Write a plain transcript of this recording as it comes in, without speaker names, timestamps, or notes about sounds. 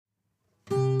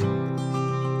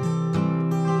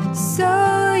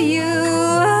So you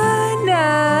wanna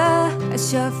a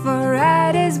show for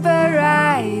writers but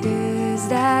writers,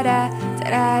 da da da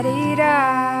da dee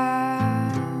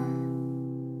da.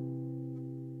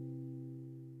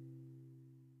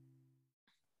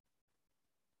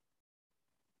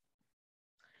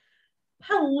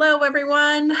 Hello,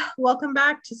 everyone. Welcome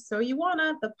back to So You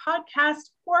Wanna, the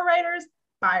podcast for writers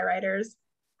by writers.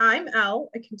 I'm Elle,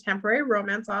 a contemporary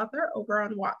romance author over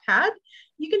on Wattpad.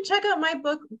 You can check out my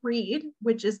book, Read,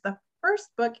 which is the first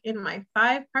book in my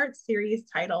 5-part series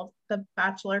titled The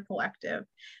Bachelor Collective.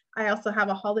 I also have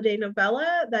a holiday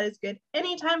novella that is good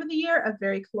any time of the year, A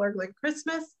Very Colorblind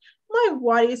Christmas, my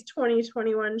Wattie's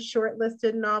 2021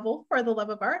 shortlisted novel, For the Love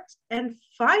of Art, and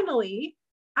finally,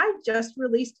 I just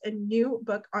released a new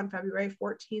book on February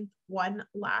 14th, One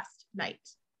Last Night.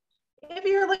 If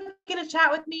you're looking to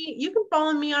chat with me, you can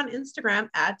follow me on Instagram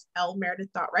at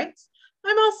lmeredith.writes.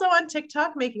 I'm also on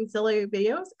TikTok making silly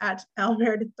videos at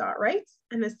lmeredith.writes.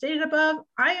 And as stated above,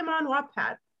 I am on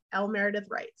Wattpad, Elle Meredith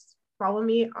Writes. Follow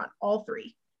me on all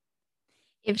 3.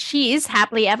 If she's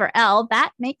happily ever Elle,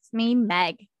 that makes me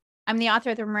Meg. I'm the author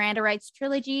of the Miranda Writes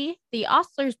trilogy, the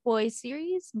Ostler's Boys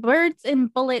series, Birds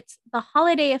and Bullets, The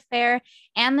Holiday Affair,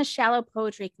 and the Shallow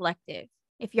Poetry Collective.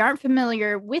 If you aren't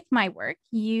familiar with my work,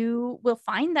 you will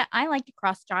find that I like to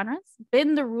cross genres,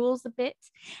 bend the rules a bit,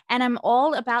 and I'm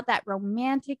all about that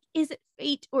romantic, is it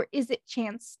fate or is it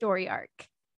chance story arc.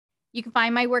 You can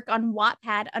find my work on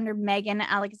Wattpad under Megan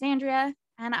Alexandria,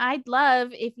 and I'd love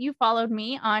if you followed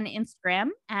me on Instagram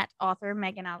at author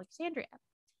Megan Alexandria.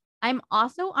 I'm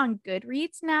also on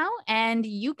Goodreads now, and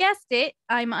you guessed it,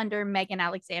 I'm under Megan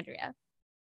Alexandria.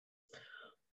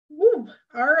 Ooh,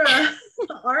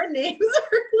 our names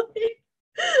are like,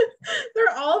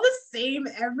 they're all the same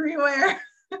everywhere.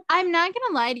 I'm not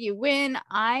gonna lie to you. When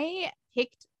I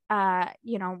picked,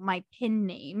 my pen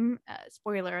name,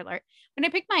 spoiler alert, when I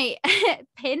picked my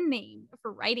pen name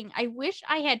for writing, I wish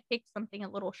I had picked something a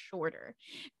little shorter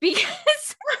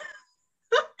because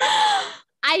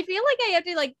I feel like I have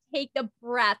to take a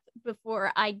breath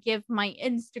before I give my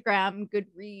Instagram,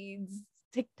 Goodreads,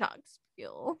 TikTok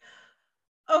spiel.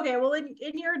 Okay, well, in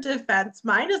your defense,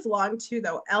 mine is long too,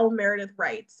 though. Elle Meredith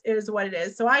Writes is what it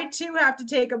is. So I too have to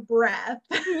take a breath.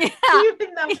 Yeah.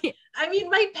 Even though,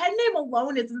 my pen name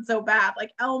alone isn't so bad.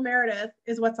 Like Elle Meredith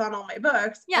is what's on all my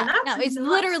books. Yeah, no, it's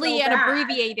literally so an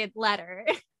abbreviated letter.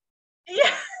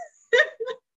 Yeah.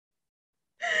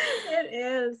 It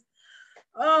is.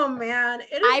 Oh man,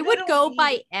 I would go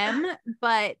by M,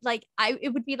 but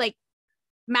it would be like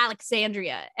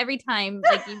Malexandria every time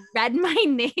you read my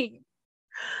name.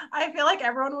 I feel like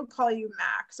everyone would call you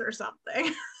Max or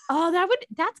something. Oh,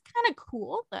 that's kind of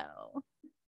cool though.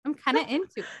 I'm kind of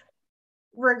into it.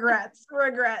 Regrets.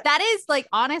 That is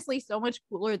honestly so much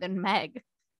cooler than Meg.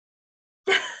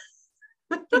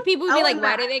 People would be like,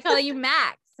 why do they call you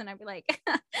Max? And I'd be like,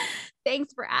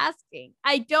 thanks for asking.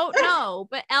 I don't know,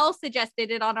 but Elle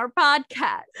suggested it on our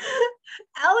podcast.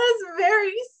 Elle is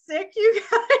very sick, you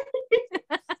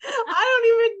guys. I don't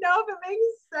even know if it makes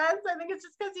sense. I think it's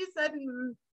just because you said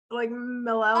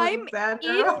Mel Alexander.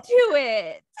 I'm into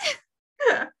it.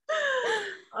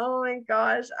 Oh my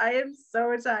gosh, I am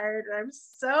so tired. I'm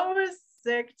so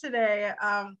sick today.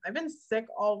 I've been sick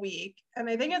all week, and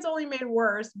I think it's only made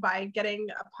worse by getting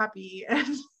a puppy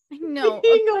and I know.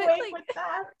 being awake with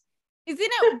that. Isn't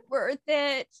it worth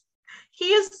it?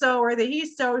 He is so worth it.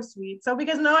 He's so sweet. So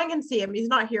because no one can see him, he's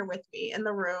not here with me in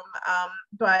the room.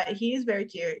 But he's very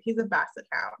cute. He's a basset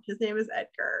hound. His name is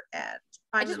Edgar, and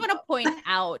I just want to point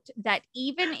out that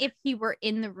even if he were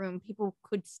in the room, people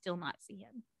could still not see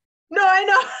him. No, I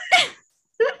know.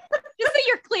 Just so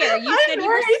you're clear, you said you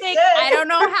were sick. I don't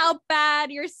know how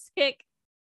bad you're sick.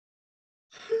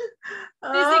 Physics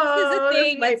is a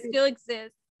thing. It still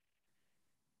exists.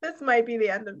 This might be the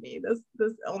end of me.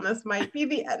 This illness might be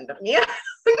the end of me.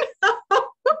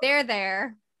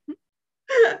 There.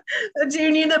 Do you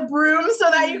need a broom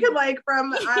so that you can I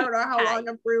don't know how long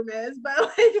a broom is,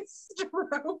 but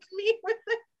stroke me with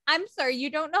it? I'm sorry,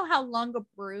 you don't know how long a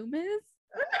broom is?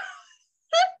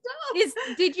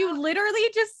 Did you literally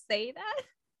just say that?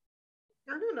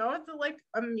 I don't know. It's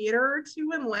a meter or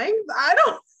 2 in length. I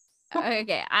don't.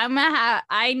 Okay,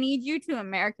 I need you to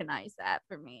Americanize that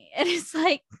for me. It is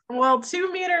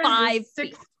 2 meters 5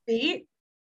 6 feet.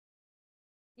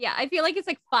 Yeah, I feel like it's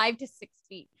 5 to 6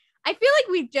 feet. I feel like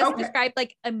we've just described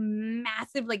a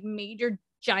massive major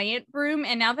giant broom,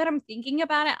 and now that I'm thinking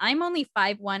about it, I'm only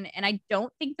 5'1", and I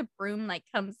don't think the broom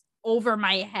comes over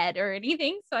my head or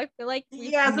anything. So I feel like we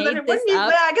Yeah, so then made it this wouldn't be.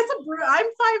 up. I guess I'm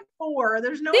 5'4".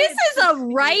 There's no way This it is a should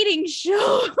be. writing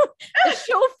show. A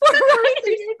show for writers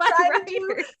You're by trying to do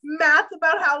writers. math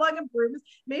about how long a broom is.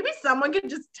 Maybe someone could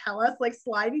just tell us, like,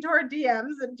 slide into our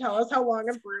DMs and tell us how long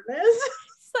a broom is.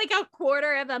 It's like a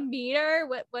quarter of a meter.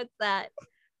 What's that?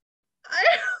 I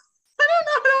don't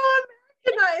know how to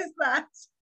Americanize that.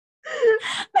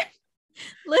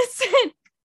 Listen,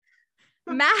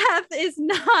 math is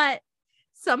not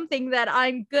something that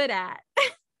I'm good at.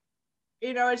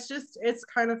 You know, it's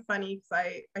kind of funny because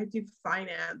I do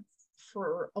finance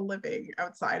for a living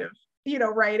outside of,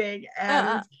 writing.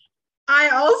 And I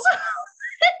also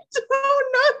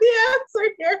don't know the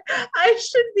answer here. I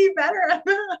should be better at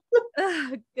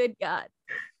math. Good God.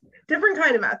 Different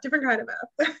kind of math.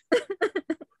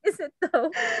 Is it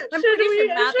though? I'm Should pretty we- sure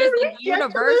math should is we like get to the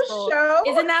universal. show?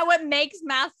 Isn't that what makes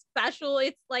math special?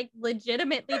 It's like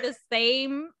legitimately the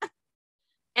same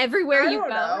everywhere you go.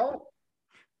 Know.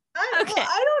 Okay.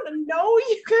 I don't know.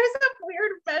 You guys have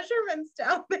weird measurements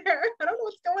down there. I don't know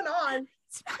what's going on.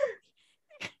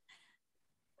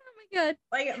 Oh my God.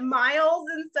 Like miles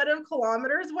instead of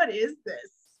kilometers. What is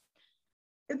this?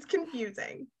 It's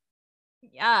confusing.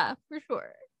 Yeah, for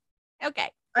sure. Okay.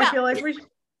 I feel like we should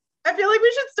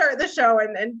start the show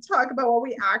and talk about what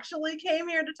we actually came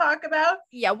here to talk about.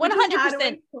 Yeah,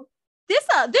 100%. This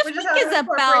week is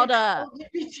about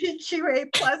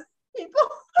LGBTQA plus people.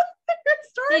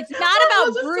 It's not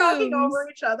about just talking brooms. over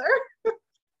each other.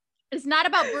 It's not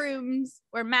about brooms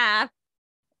or math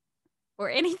or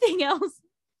anything else.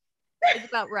 It's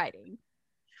about writing.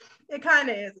 It kind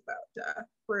of is about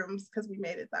brooms because we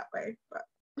made it that way. But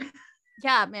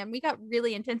yeah, man, we got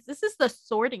really intense. This is the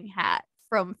Sorting Hat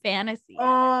from fantasy.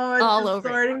 Oh, it's all the over.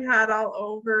 Sorting Hat all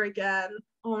over again.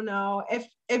 Oh no.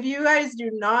 If you guys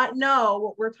do not know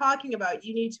what we're talking about,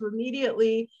 you need to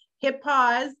immediately hit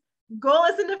pause, go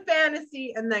listen to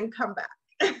fantasy, and then come back.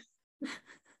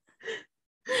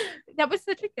 That was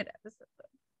such a good episode.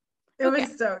 It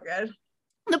was so good.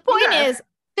 The point is,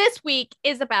 this week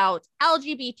is about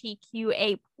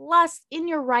LGBTQA plus in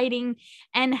your writing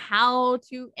and how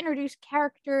to introduce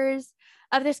characters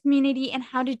of this community and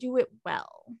how to do it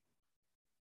well.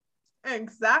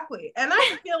 Exactly. And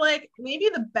I feel like maybe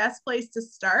the best place to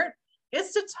start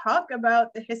is to talk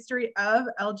about the history of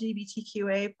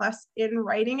LGBTQA plus in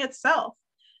writing itself.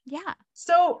 Yeah.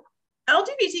 So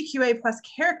LGBTQA plus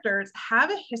characters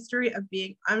have a history of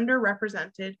being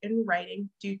underrepresented in writing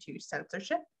due to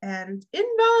censorship and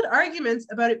invalid arguments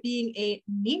about it being a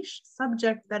niche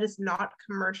subject that is not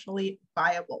commercially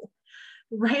viable.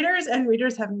 Writers and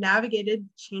readers have navigated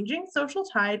changing social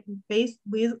tide and faced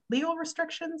legal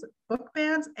restrictions, book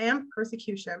bans, and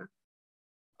persecution.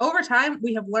 Over time,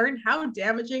 we have learned how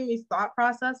damaging these thought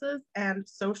processes and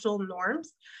social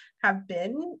norms have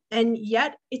been, and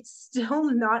yet it's still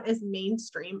not as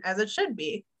mainstream as it should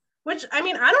be. Which, I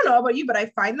mean, I don't know about you, but I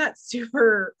find that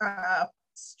super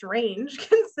strange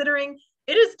considering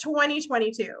it is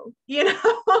 2022,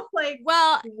 like,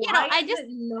 well, I just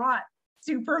not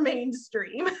super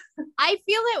mainstream. I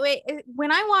feel that way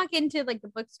when I walk into like the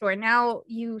bookstore. Now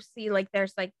you see like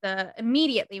there's like the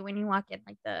immediately when you walk in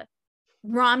like the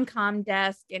rom-com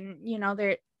desk, and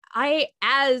there I,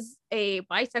 as a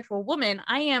bisexual woman,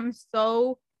 I am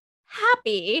so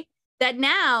happy that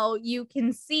now you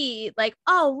can see like,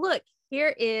 oh, look,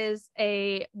 here is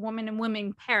a woman and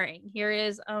woman pairing. Here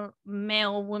is a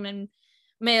male woman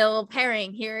male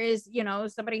pairing. Here is,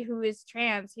 somebody who is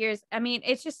trans.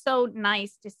 It's just so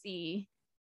nice to see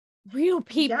real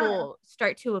people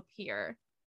start to appear.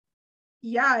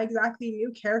 Yeah, exactly.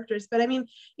 New characters. But I mean,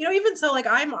 even so, like,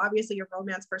 I'm obviously a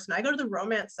romance person. I go to the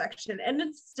romance section and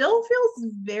it still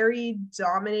feels very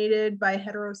dominated by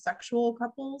heterosexual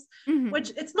couples,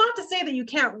 which it's not to say that you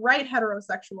can't write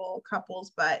heterosexual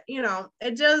couples, but,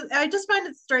 I just find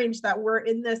it strange that we're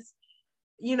in this,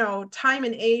 time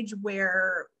and age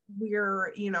where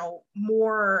we're,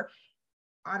 more,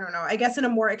 I don't know, I guess in a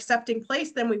more accepting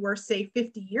place than we were, say,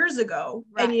 50 years ago.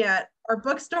 Right. And yet our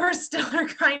bookstores still are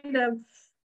kind of,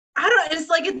 it's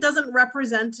like it doesn't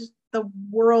represent the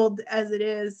world as it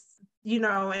is, in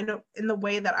the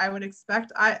way that I would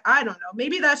expect. I don't know.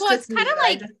 Maybe that's just kind of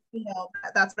like,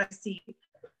 that's what I see.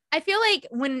 I feel like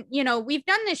when, we've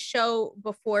done this show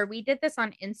before, we did this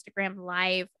on Instagram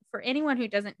Live. For anyone who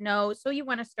doesn't know, So You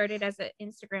Want to start it as an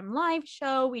Instagram Live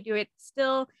show. We do it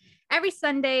still every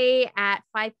Sunday at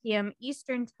 5 p.m.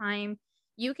 Eastern time.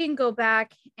 You can go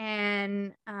back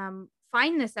and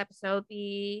find this episode,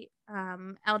 the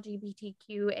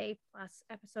LGBTQA plus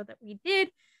episode that we did.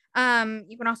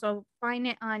 You can also find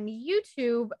it on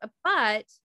YouTube, but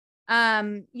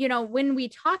You know, when we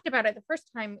talked about it the first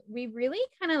time, we really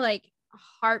kind of like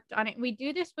harped on it. We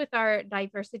do this with our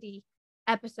diversity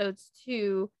episodes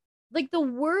too. Like, the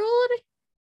world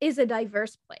is a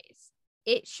diverse place.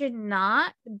 It should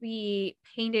not be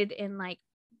painted in like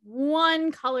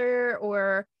one color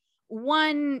or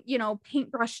one, you know,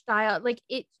 paintbrush style. Like,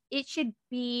 it should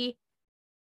be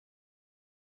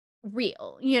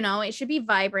real, you know, it should be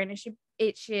vibrant.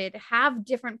 It should have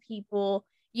different people,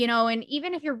 you know, and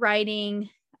even if you're writing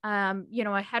you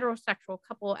know, a heterosexual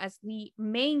couple as the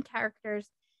main characters,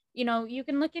 you know, you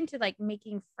can look into like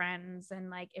making friends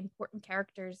and like important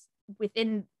characters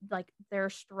within like their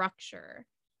structure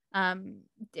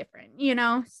different, you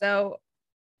know. So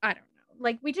I don't know,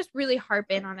 like, we just really harp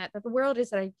in on that the world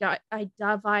is diverse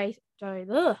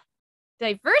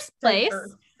place.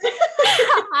 Diverse.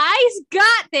 I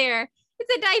got there.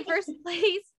 It's a diverse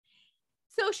place.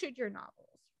 So should your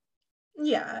novels.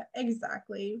 Yeah,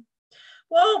 exactly.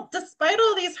 Well, despite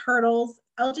all these hurdles,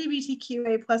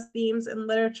 LGBTQA plus themes in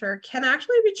literature can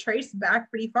actually be traced back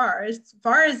pretty far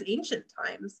as ancient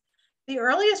times. The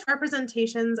earliest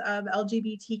representations of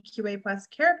LGBTQA plus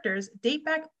characters date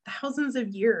back thousands of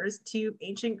years to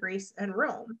ancient Greece and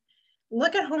Rome.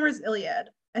 Look at Homer's Iliad.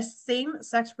 A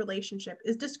same-sex relationship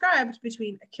is described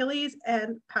between Achilles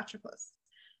and Patroclus.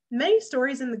 Many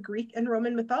stories in the Greek and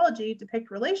Roman mythology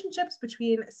depict relationships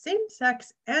between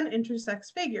same-sex and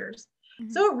intersex figures.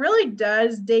 Mm-hmm. So it really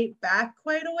does date back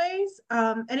quite a ways.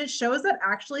 And it shows that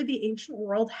actually the ancient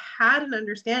world had an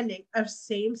understanding of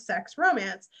same-sex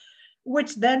romance,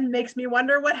 which then makes me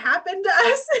wonder what happened to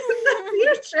us in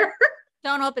the future.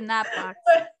 Don't open that box.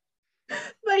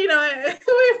 But you know,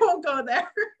 we won't go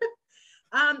there.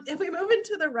 If we move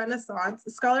into the Renaissance,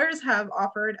 scholars have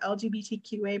offered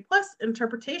LGBTQA plus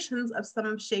interpretations of some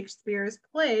of Shakespeare's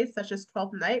plays, such as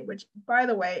Twelfth Night, which, by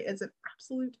the way, is an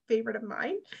absolute favorite of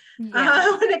mine when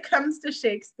it comes to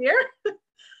Shakespeare.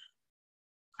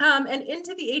 And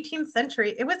into the 18th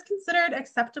century, it was considered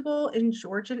acceptable in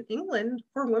Georgian England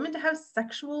for women to have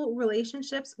sexual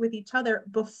relationships with each other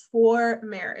before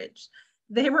marriage.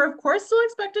 They were, of course, still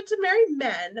expected to marry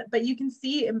men, but you can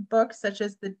see in books such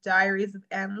as The Diaries of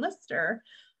Anne Lister,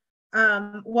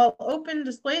 while open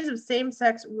displays of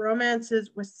same-sex romances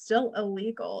was still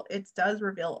illegal, it does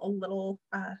reveal a little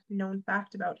known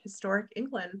fact about historic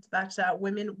England, that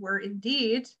women were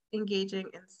indeed engaging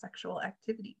in sexual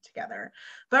activity together.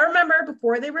 But remember,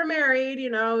 before they were married, you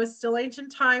know, it was still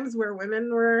ancient times where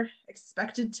women were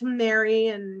expected to marry,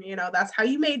 and, you know, that's how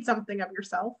you made something of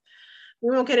yourself.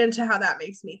 We won't get into how that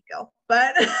makes me feel,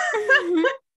 but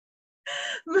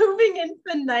moving into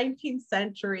the 19th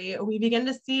century, we begin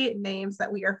to see names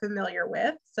that we are familiar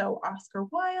with. So Oscar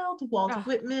Wilde, Walt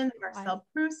Whitman, Marcel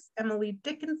Proust, Emily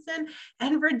Dickinson,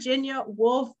 and Virginia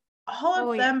Woolf.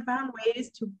 All of them found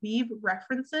ways to weave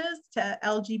references to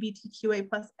LGBTQA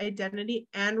plus identity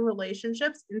and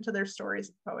relationships into their stories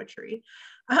and poetry.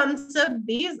 So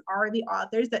these are the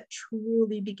authors that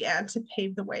truly began to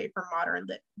pave the way for modern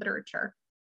literature,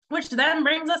 which then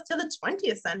brings us to the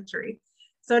 20th century.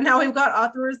 So now we've got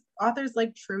authors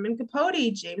like Truman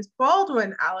Capote, James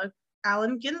Baldwin,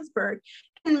 Allen Ginsberg,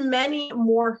 and many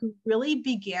more who really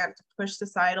began to push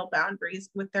societal boundaries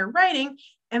with their writing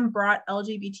and brought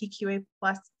LGBTQA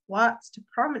plus plots to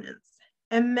prominence.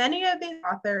 And many of these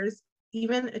authors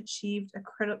even achieved a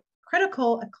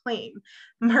critical acclaim,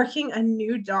 marking a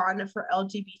new dawn for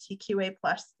LGBTQA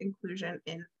plus inclusion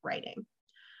in writing.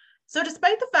 So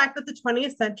despite the fact that the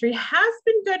 20th century has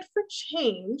been good for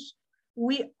change,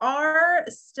 we are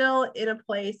still in a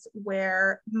place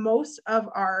where most of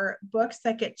our books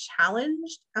that get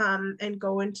challenged and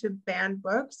go into banned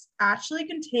books actually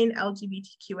contain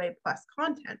LGBTQA plus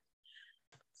content.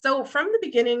 So from the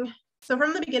beginning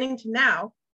to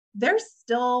now, there's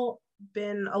still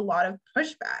been a lot of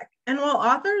pushback. And while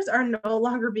authors are no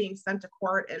longer being sent to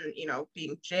court and, you know,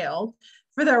 being jailed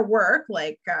for their work,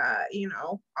 like, you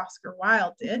know, Oscar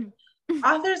Wilde did,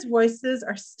 authors' voices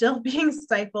are still being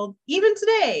stifled even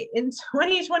today in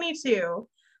 2022.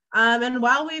 And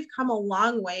while we've come a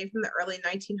long way from the early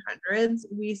 1900s,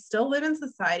 we still live in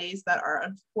societies that are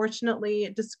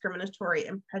unfortunately discriminatory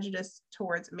and prejudiced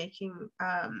towards making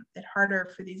it harder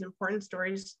for these important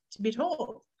stories to be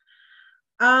told.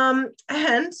 And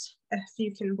if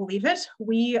you can believe it,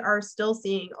 we are still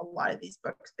seeing a lot of these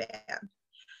books banned.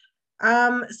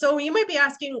 So you might be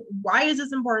asking, why is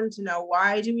this important to know?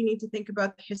 Why do we need to think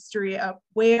about the history of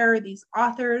where these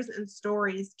authors and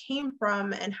stories came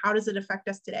from, and how does it affect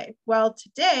us today? Well,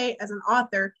 today, as an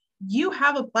author, you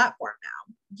have a platform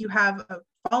now. You have a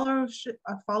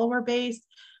follower base.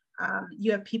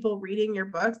 You have people reading your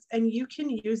books, and you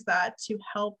can use that to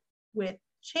help with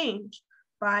change.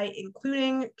 By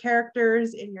including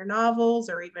characters in your novels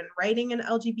or even writing an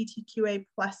LGBTQA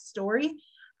plus story,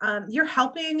 you're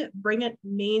helping bring it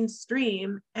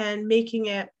mainstream and making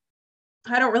it,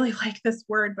 I don't really like this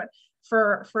word, but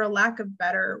for a lack of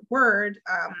better word,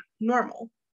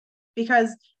 normal,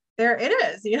 because there it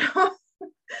is, you know.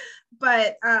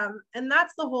 But and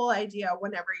that's the whole idea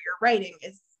whenever you're writing,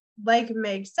 is like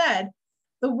Meg said,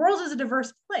 the world is a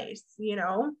diverse place, you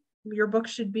know, your book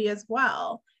should be as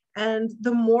well. And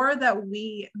the more that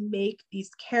we make these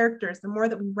characters, the more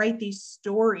that we write these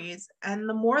stories, and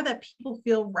the more that people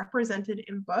feel represented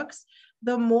in books,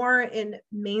 the more in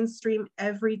mainstream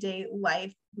everyday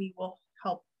life we will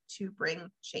help to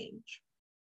bring change.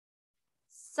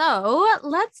 So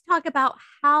let's talk about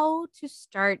how to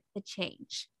start the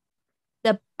change.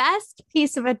 The best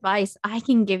piece of advice I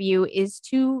can give you is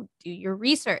to do your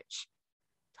research.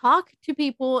 Talk to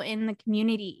people in the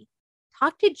community.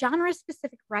 Talk to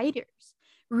genre-specific writers.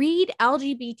 Read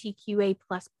LGBTQA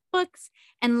plus books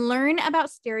and learn about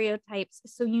stereotypes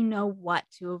so you know what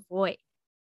to avoid.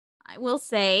 I will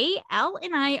say, Elle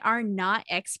and I are not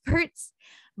experts,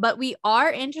 but we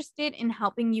are interested in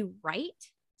helping you write,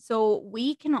 so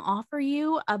we can offer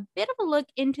you a bit of a look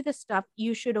into the stuff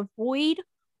you should avoid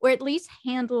or at least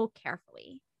handle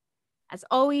carefully. As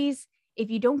always, if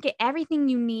you don't get everything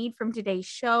you need from today's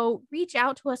show, reach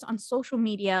out to us on social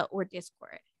media or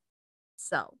Discord.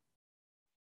 So,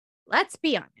 let's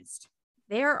be honest.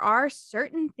 There are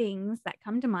certain things that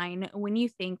come to mind when you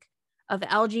think of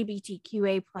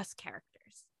LGBTQA plus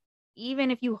characters, even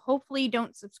if you hopefully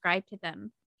don't subscribe to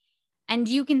them. And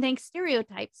you can thank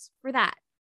stereotypes for that.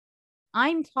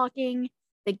 I'm talking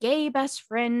the gay best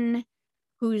friend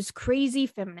who's crazy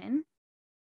feminine,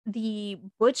 the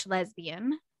butch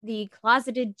lesbian, the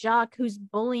closeted jock who's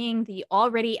bullying the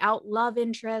already out love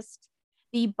interest,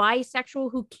 the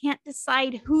bisexual who can't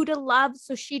decide who to love,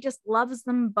 so she just loves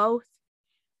them both,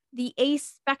 the ace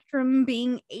spectrum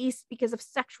being ace because of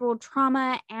sexual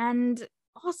trauma, and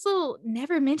also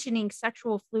never mentioning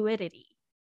sexual fluidity.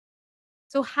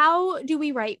 So how do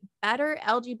we write better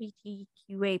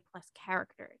LGBTQA plus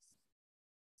characters?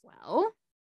 Well,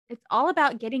 it's all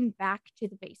about getting back to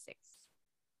the basics.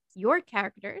 Your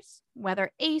characters,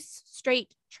 whether ace,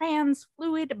 straight, trans,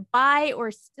 fluid, bi,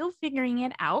 or still figuring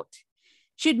it out,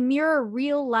 should mirror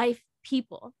real life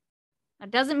people.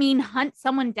 That doesn't mean hunt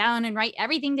someone down and write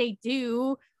everything they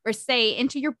do or say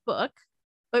into your book,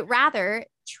 but rather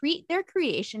treat their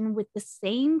creation with the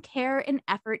same care and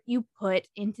effort you put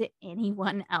into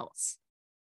anyone else.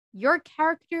 Your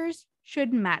characters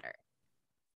should matter.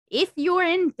 If you're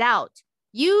in doubt,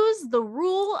 use the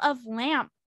rule of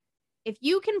lamp. If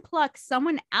you can pluck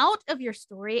someone out of your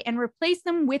story and replace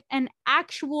them with an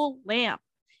actual lamp,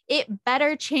 it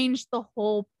better change the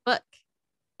whole book.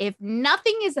 If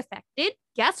nothing is affected,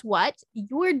 guess what?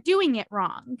 You're doing it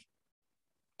wrong.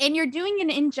 And you're doing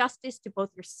an injustice to both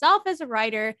yourself as a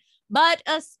writer, but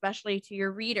especially to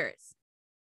your readers.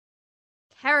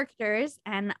 Characters,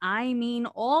 and I mean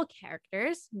all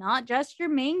characters, not just your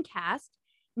main cast,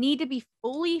 need to be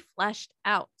fully fleshed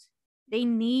out. They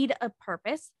need a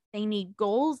purpose. They need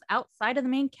goals outside of the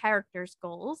main character's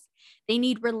goals. They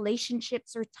need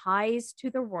relationships or ties to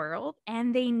the world,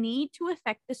 and they need to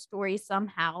affect the story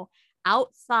somehow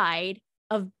outside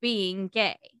of being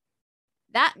gay.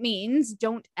 That means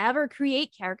don't ever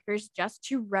create characters just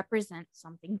to represent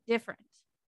something different.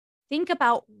 Think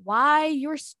about why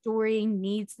your story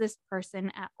needs this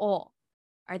person at all.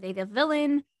 Are they the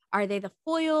villain? Are they the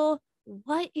foil?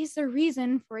 What is the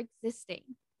reason for existing?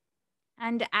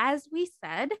 And as we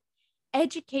said,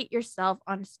 educate yourself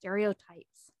on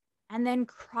stereotypes and then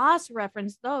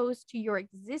cross-reference those to your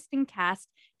existing cast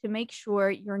to make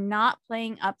sure you're not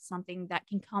playing up something that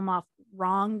can come off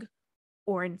wrong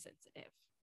or insensitive.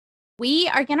 We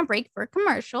are going to break for a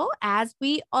commercial, as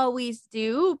we always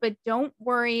do, but don't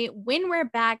worry, when we're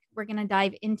back, we're going to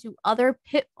dive into other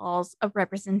pitfalls of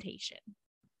representation.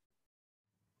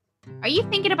 Are you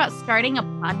thinking about starting a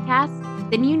podcast?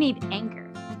 Then you need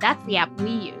Anchor. That's the app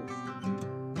we use.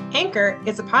 Anchor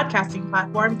is a podcasting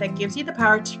platform that gives you the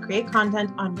power to create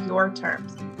content on your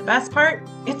terms. The best part,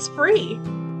 it's free.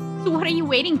 So what are you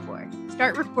waiting for?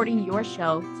 Start recording your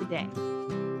show today.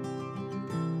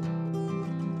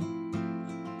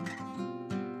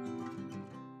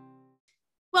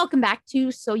 Welcome back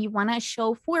to So You Wanna, a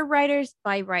show for writers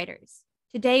by writers.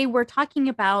 Today we're talking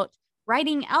about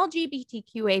writing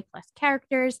LGBTQA plus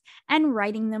characters and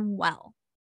writing them well.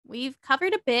 We've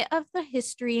covered a bit of the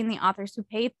history and the authors who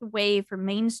paved the way for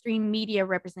mainstream media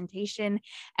representation,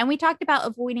 and we talked about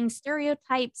avoiding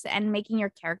stereotypes and making your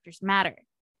characters matter.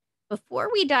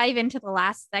 Before we dive into the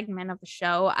last segment of the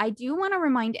show, I do want to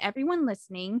remind everyone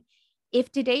listening, if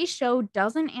today's show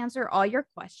doesn't answer all your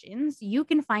questions, you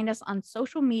can find us on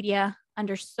social media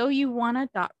under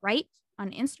soyouwanna.right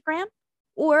on Instagram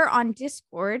or on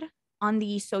Discord on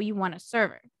the So You Wanna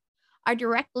server. Our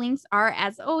direct links are,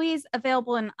 as always,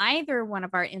 available in either one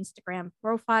of our Instagram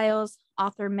profiles,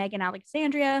 author Megan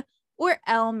Alexandria or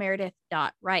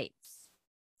lmeredith.writes.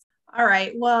 All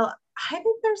right. Well, I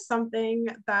think there's something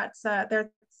that's to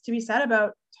be said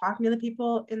about talking to the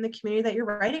people in the community that you're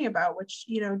writing about, which,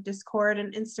 Discord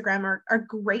and Instagram are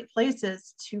great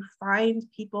places to find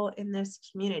people in this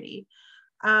community.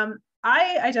 I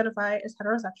identify as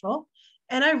heterosexual,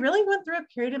 and I really went through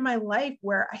a period in my life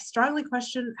where I strongly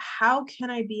questioned, how can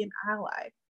I be an ally?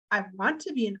 I want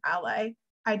to be an ally.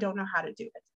 I don't know how to do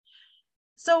it.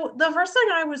 So the first thing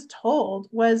I was told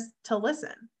was to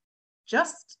listen.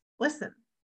 Just listen,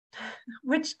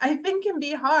 which I think can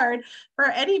be hard for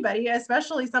anybody,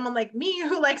 especially someone like me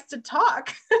who likes to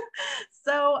talk.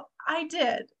 So I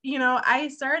did, I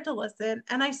started to listen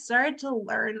and I started to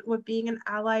learn what being an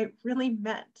ally really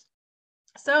meant.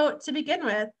 So to begin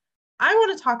with, I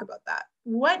want to talk about that.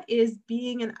 What is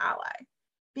being an ally?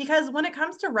 Because when it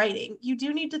comes to writing, you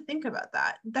do need to think about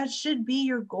that. That should be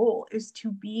your goal, is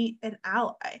to be an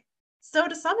ally. So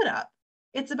to sum it up,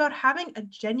 it's about having a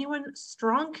genuine,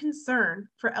 strong concern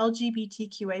for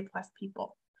LGBTQA+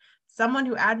 people, someone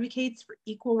who advocates for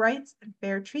equal rights and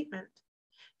fair treatment,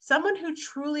 someone who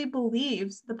truly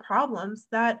believes the problems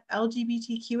that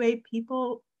LGBTQA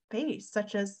people face,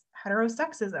 such as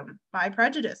heterosexism, bi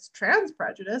prejudice, trans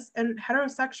prejudice, and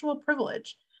heterosexual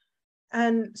privilege,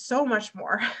 and so much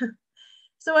more.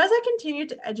 So as I continue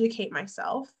to educate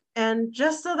myself, and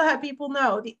just so that people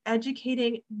know, the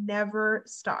educating never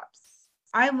stops.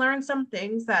 I learned some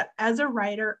things that as a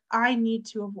writer, I need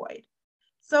to avoid.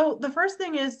 So the first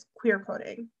thing is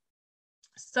queercoding.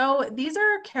 So these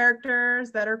are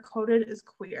characters that are coded as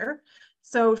queer.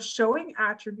 So showing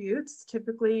attributes,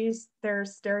 typically they're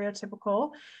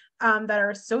stereotypical, that are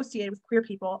associated with queer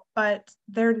people, but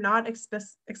they're not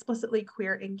explicitly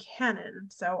queer in canon.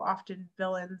 So often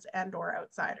villains and or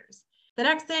outsiders. The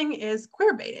next thing is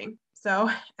queer baiting.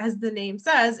 So as the name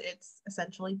says, it's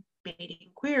essentially baiting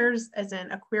queers, as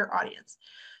in a queer audience.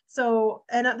 So,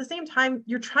 and at the same time,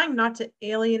 you're trying not to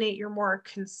alienate your more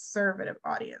conservative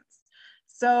audience.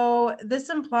 So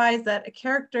this implies that a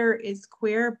character is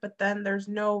queer, but then there's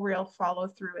no real follow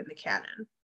through in the canon.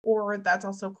 Or that's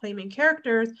also claiming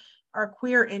characters are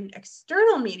queer in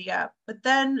external media, but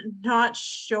then not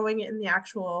showing it in the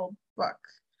actual book.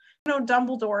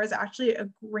 Dumbledore is actually a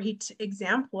great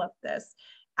example of this.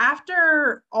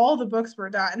 After all the books were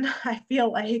done, I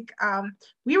feel like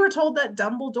we were told that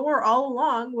Dumbledore all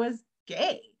along was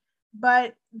gay,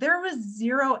 but there was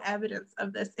zero evidence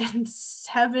of this in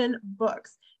 7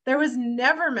 books. There was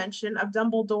never mention of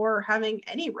Dumbledore having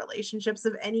any relationships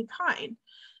of any kind.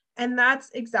 And that's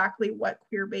exactly what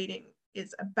queer baiting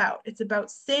is about. It's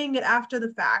about saying it after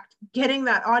the fact, getting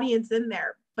that audience in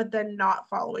there, but then not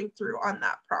following through on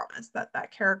that promise that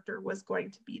that character was going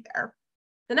to be there.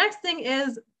 The next thing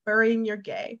is burying your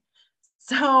gay.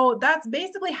 So that's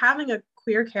basically having a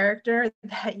queer character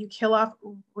that you kill off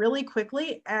really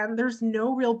quickly and there's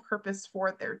no real purpose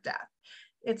for their death.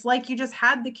 It's like you just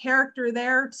had the character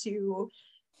there to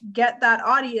get that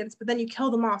audience, but then you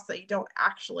kill them off so you don't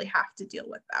actually have to deal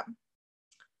with them.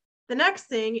 The next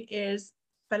thing is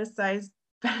fetishization.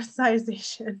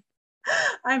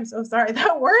 I'm so sorry.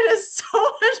 That word is so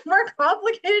much more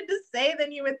complicated to say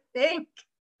than you would think.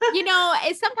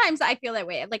 Sometimes I feel that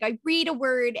way. Like I read a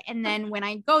word and then when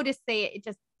I go to say it, it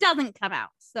just doesn't come out.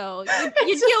 So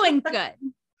you're doing good.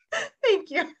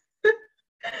 Thank you. But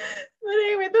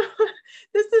anyway,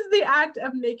 this is the act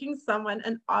of making someone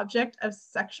an object of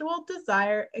sexual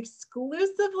desire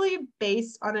exclusively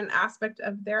based on an aspect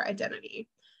of their identity.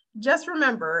 Just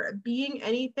remember, being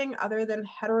anything other than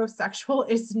heterosexual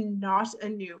is not a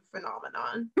new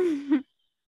phenomenon.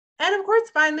 And of course,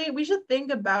 finally, we should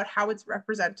think about how it's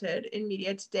represented in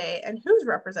media today and who's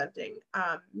representing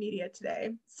media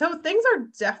today. So things are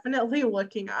definitely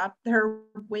looking up. There are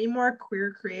way more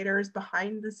queer creators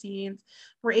behind the scenes.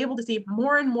 We're able to see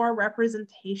more and more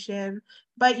representation,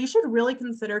 but you should really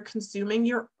consider consuming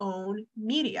your own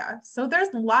media. So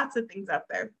there's lots of things out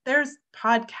there. There's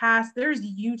podcasts, there's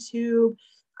YouTube.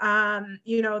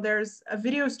 There's a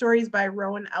video stories by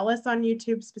Rowan Ellis on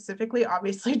YouTube specifically.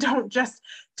 Obviously, don't just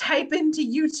type into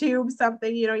YouTube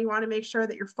something, you want to make sure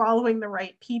that you're following the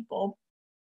right people.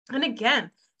 And again,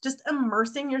 just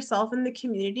immersing yourself in the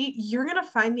community, you're going to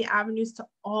find the avenues to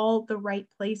all the right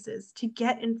places to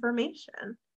get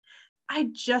information. I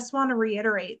just want to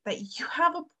reiterate that you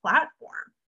have a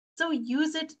platform. So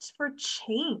use it for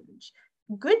change,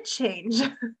 good change.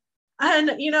 And,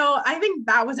 I think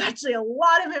that was actually a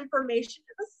lot of information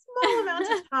in a small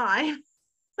amount of time.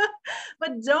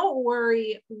 But don't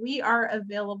worry, we are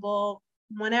available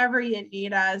whenever you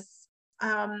need us.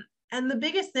 And the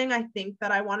biggest thing I think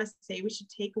that I want to say we should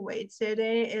take away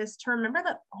today is to remember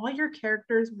that all your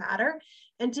characters matter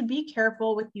and to be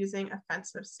careful with using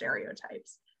offensive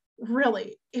stereotypes.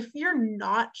 Really, if you're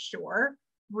not sure,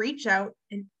 reach out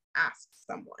and ask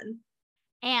someone.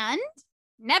 And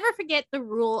never forget the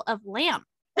rule of lamp.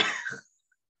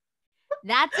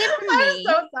 That's it for me. I'm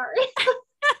so sorry.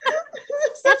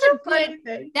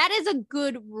 That is a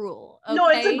good rule. Okay? No,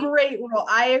 it's a great rule.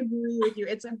 I agree with you.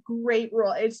 It's a great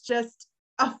rule. It's just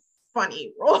a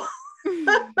funny rule.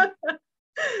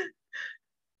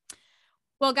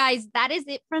 Well, guys, that is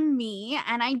it from me.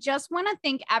 And I just want to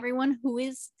thank everyone who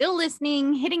is still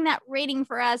listening, hitting that rating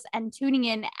for us, and tuning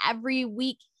in every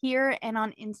week here and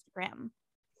on Instagram.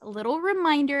 A little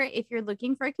reminder, if you're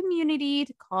looking for a community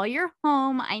to call your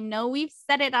home, I know we've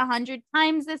said it 100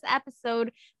 times this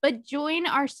episode, but join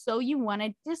our So You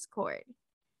Wanna Discord.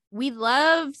 We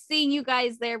love seeing you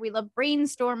guys there. We love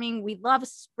brainstorming. We love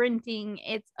sprinting.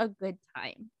 It's a good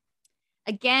time.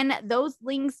 Again, those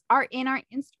links are in our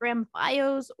Instagram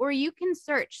bios, or you can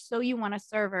search So You Want a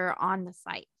Server on the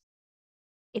site.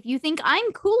 If you think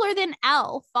I'm cooler than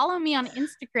Elle, follow me on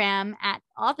Instagram at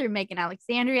author Megan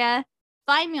Alexandria.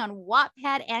 Find me on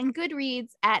Wattpad and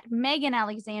Goodreads at Megan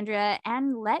Alexandria,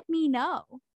 and let me know.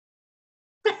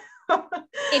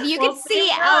 If you can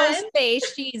see Elle's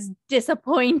face, she's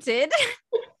disappointed.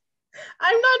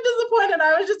 I'm not disappointed.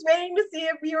 I was just waiting to see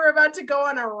if you were about to go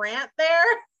on a rant there.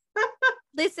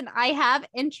 Listen, I have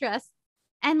interests,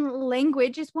 and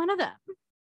language is one of them.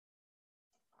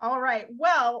 All right.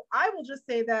 Well, I will just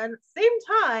say then, same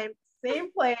time,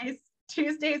 same place,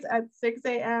 Tuesdays at 6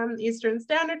 a.m. Eastern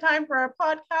Standard Time for our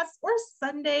podcast, or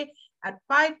Sunday at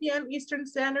 5 p.m. Eastern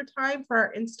Standard Time for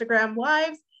our Instagram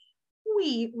Lives.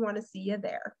 We want to see you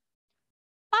there.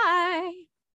 Bye.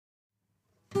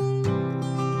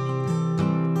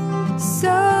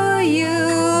 So you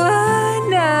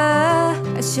wanna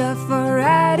a show for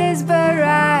writers, but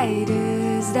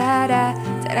writers, da da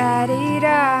da da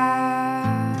da.